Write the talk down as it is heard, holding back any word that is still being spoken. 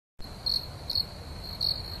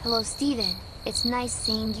Hello Steven, it's nice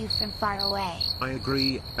seeing you from far away. I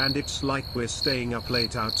agree, and it's like we're staying up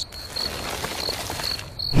late out.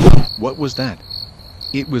 What was that?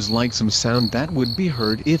 It was like some sound that would be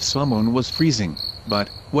heard if someone was freezing, but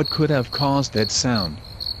what could have caused that sound?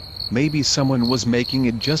 Maybe someone was making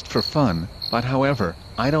it just for fun, but however,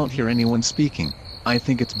 I don't hear anyone speaking. I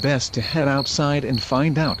think it's best to head outside and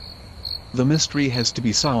find out. The mystery has to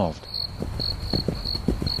be solved.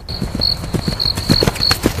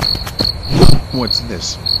 What's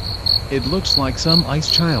this? It looks like some ice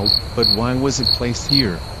child, but why was it placed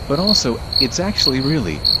here? But also, it's actually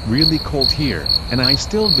really cold here, and I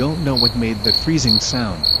still don't know what made that freezing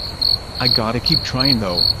sound. I gotta keep trying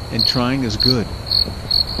though, and trying is good.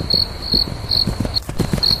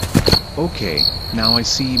 Okay, now I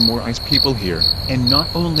see more ice people here, and not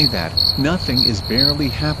only that, nothing is barely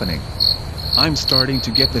happening. I'm starting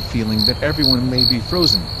to get the feeling that everyone may be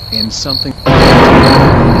frozen, and something...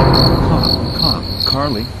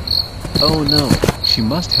 Carly? Oh no, she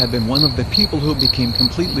must have been one of the people who became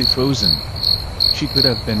completely frozen. She could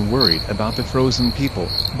have been worried about the frozen people,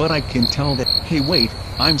 but I can tell that... Hey wait,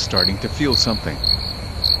 I'm starting to feel something.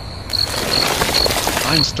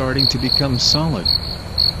 I'm starting to become solid.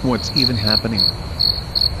 What's even happening?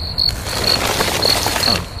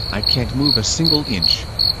 Oh, I can't move a single inch.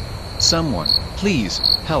 Someone, please,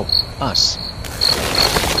 help us.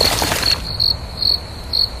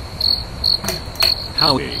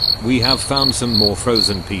 Howie, we have found some more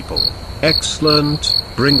frozen people. Excellent,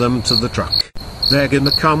 bring them to the truck. They're gonna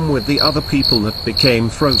come with the other people that became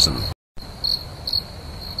frozen.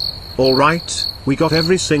 Alright, we got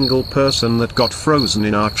every single person that got frozen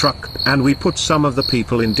in our truck, and we put some of the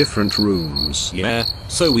people in different rooms. Yeah,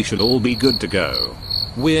 so we should all be good to go.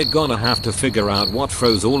 We're gonna have to figure out what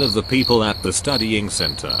froze all of the people at the studying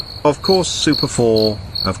center. Of course Super 4,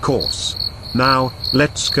 of course. Now,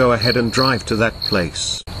 let's go ahead and drive to that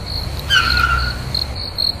place.